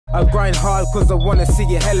I grind hard cause I wanna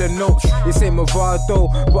see a hella notes. This ain't Movado,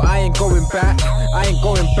 but I ain't going back. I ain't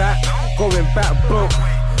going back, bro.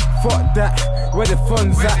 Fuck that, where the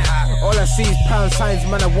fun's at? All I see is pound signs,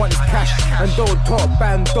 man, I want is cash. And don't talk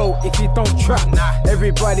bando if you don't trap.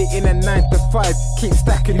 Everybody in a 9 to 5, keep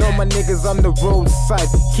stacking. All my niggas on the roadside,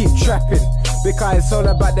 keep trapping. Because it's all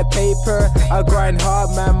about the paper. I grind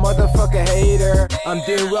hard, man, motherfucker hater. I'm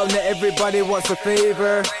doing well, not everybody wants a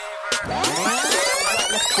favor.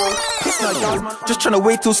 It's not young, just tryna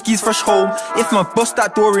wait till skis fresh home. If man bust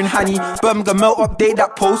that door in Hanny, Birmingham melt update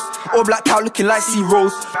that post. All blacked out looking like C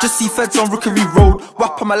Rose. Just see feds on Rookery Road.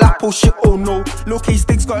 Whap on my lap, oh shit, oh no. Low case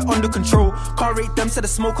things got it under control. Can't rate them, said the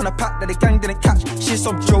smoke on a pack that the gang didn't catch. Shit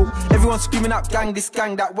some joke. Everyone screaming out gang this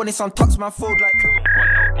gang that. When it's on touch man fold like run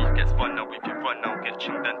now, beef gets fun now. If you run now, get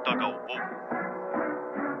chinged then dug out.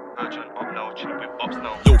 Urgent up now, chilling with bops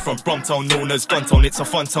now. Yo, from Brumtown, known as Guntown, it's a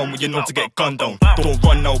fun town where you know to get gunned down. Don't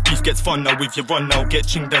run now, beef gets fun now. If you run now, get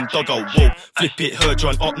chinged then dug out. Whoa, flip it, heard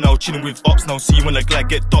run up now, chilling with ops now. See you when the glad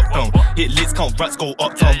get docked down. Hit lits, count rats, go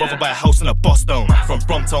uptown. Rather buy a house and a bus down. From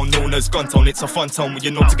Brumtown, known as Guntown, it's a fun town where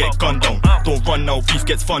you know to get gunned down. Don't run now, beef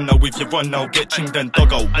gets fun now. If you run now, get chinged then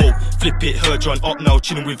dug out. Whoa, flip it, heard run up now,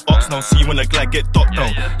 chilling with ops now. See you when the glad get docked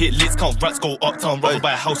down. Hit lits, count rats, go uptown. Rather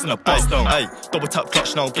buy a house and a bus down. Ay, double tap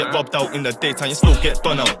clutch now, get rubbed out in the daytime, you still get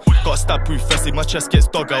done out. Got a stab proof vest, my chest gets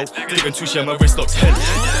dug out. Digging too share, my wrist locks head.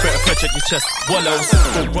 Better press check your chest. What else?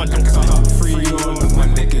 Don't run. Free all of my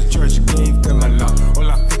niggas, church gave them a lot.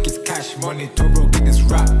 All I think is cash money. Toro get this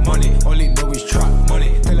rap money. All he know is trap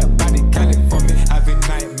money. Tell a body can it for me. Having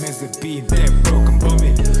nightmares of being dead broken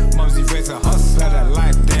bummy. Mumsy raised a hustler, that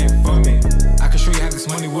life they ain't for me. I can show you how this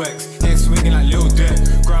money works. Ain't swinging like Lil Dirt.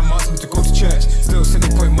 Grandma asked me to go to church. Still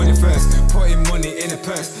sending putting money first. Putting money in a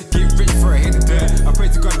purse. Get rich for a hit of dirt. I pray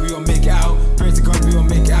to God we all make it out. Pray to God we all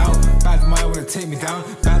make it out. Bad mind wanna take me down.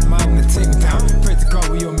 Bad mind wanna take me down. Pray to God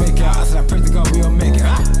we all make it out. I said I pray to God we all make it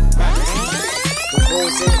out. The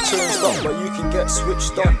roads ain't changed up, but you can get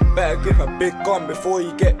switched on. Better grip a big gun before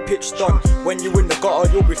you get pitched on. When you in the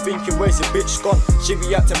gutter, you'll be thinking, where's your bitch gone? She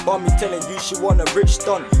be acting bummy, telling you she want a rich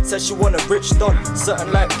done. Said she want a rich done,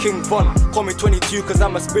 certain like King Von. Call me 22 cause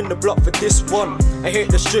I'ma spin the block for this one. I hit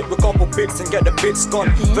the strip with couple bits and get the bits gone.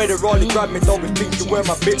 Federally grab me, don't be thinking where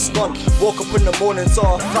my bit's gone. Woke up in the morning,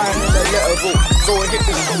 saw her crying in the letter room. So I hit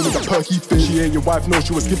the street with a perky fish. She ain't your wife, no,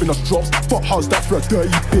 she was giving us drops. Fuck how's that for a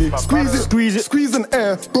dirty pig? Squeeze it, squeeze it, squeeze in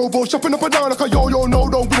air. Bro, shopping up and down like a yo-yo, no,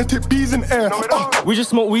 don't gonna tip bees in air. We just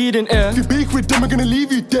smoke weed in air. If you beef with them, we're gonna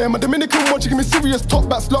leave you there. My Dominican watch, you give me serious top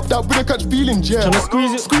back, slop that with a catch feeling jam. Tryna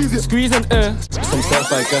squeeze it, squeeze it, squeeze in air. Some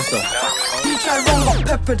certified gasser. He tried wrong, got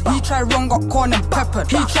peppered. He tried wrong, got corn and peppered.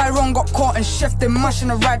 He tried wrong, got caught and chefed in mashing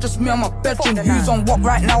a ride, just me on my bedroom. Who's on what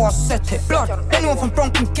right now? I'll set it. Blood, anyone from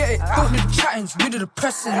Bronx can get it. Don't do the chattings, we do the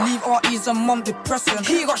pressing. Leave REs and mum depressing.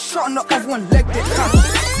 He got shot and the other one legged it.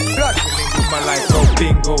 Blood. My life go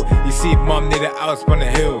bingo. You see mum need a house on the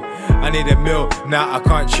hill. I need a meal, nah I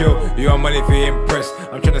can't chill. You want money for impress.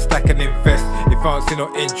 I'm tryna stack and invest. If I don't see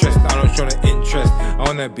no interest, I don't show no interest. I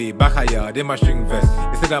wanna be back a yard in my string vest.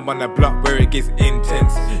 Instead I'm on the block where it gets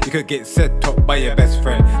intense. You could get set up by your best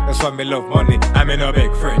friend. That's why me love money, I'm in a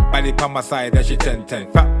big friend. Body on my side, that she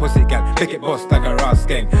 10-10. Fat pussy gal, pick it boss like a Ross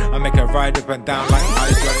gang. I make her ride up and down like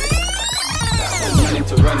I Man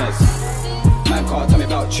into runners. Man can't tell me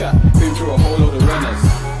about chat. Been through a whole load of runners.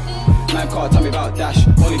 Man can't tell me about dash.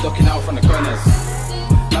 Only ducking out from the corners.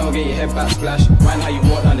 Man will get your head back splash. Man how you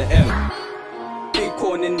walk down the M. Big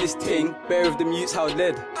corn in this thing. Bare of the mutes how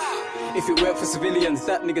dead. If it weren't for civilians,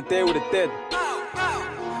 that nigga there would've dead.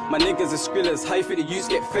 My niggas are skrillers. How you think the youths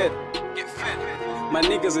get fed? My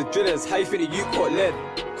niggas are drillers. How you think the youth caught lead?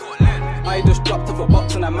 I just dropped off a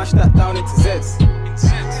box and I mashed that down into Zeds.